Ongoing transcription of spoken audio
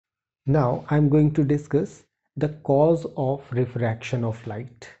Now I'm going to discuss the cause of refraction of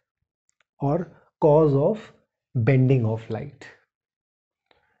light or cause of bending of light.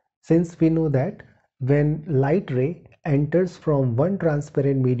 Since we know that when light ray enters from one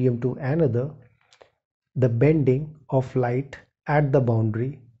transparent medium to another, the bending of light at the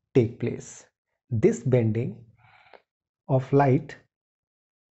boundary take place. This bending of light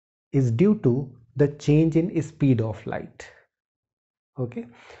is due to the change in speed of light. Okay,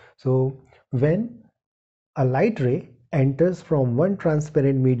 so when a light ray enters from one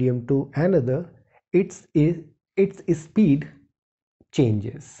transparent medium to another, its speed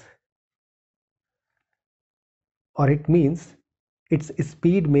changes, or it means its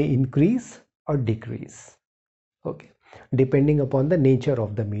speed may increase or decrease, okay, depending upon the nature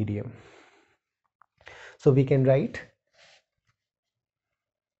of the medium. So we can write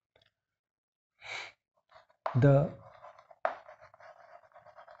the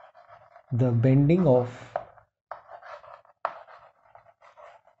bending of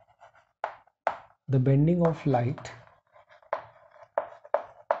light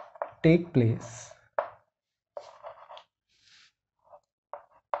take place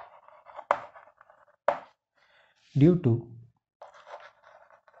due to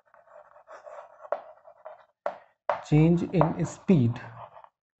change in speed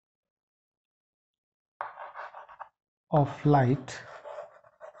of light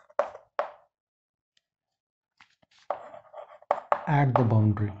at the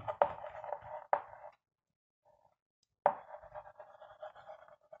boundary.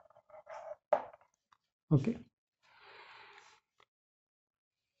 Okay,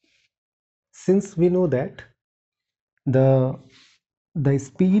 since we know that the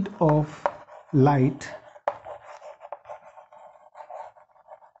speed of light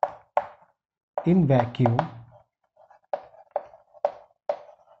in vacuum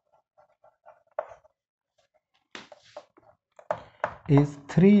is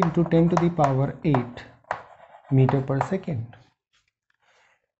 3 into 10 to the power 8 meter per second,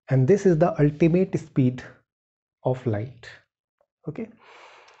 and this is the ultimate speed of light. Okay,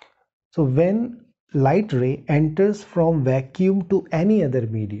 so when light ray enters from vacuum to any other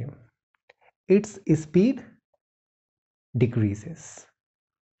medium, its speed decreases.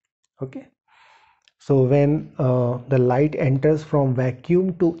 Okay, so when the light enters from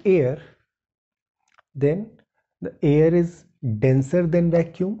vacuum to air, then the air is denser than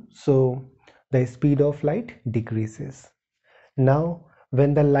vacuum, so the speed of light decreases. Now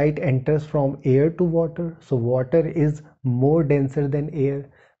when the light enters from air to water, so water is more denser than air,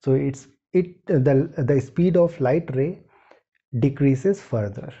 so the speed of light ray decreases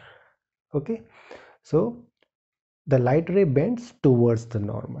further. Okay, so the light ray bends towards the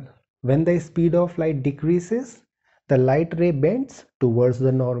normal. When the speed of light decreases, the light ray bends towards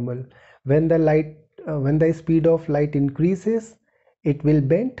the normal. When the speed of light increases, it will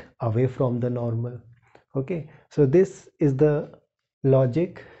bend away from the normal. Okay, so this is the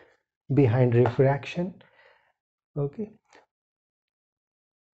logic behind refraction. Okay,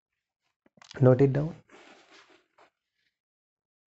 note it down.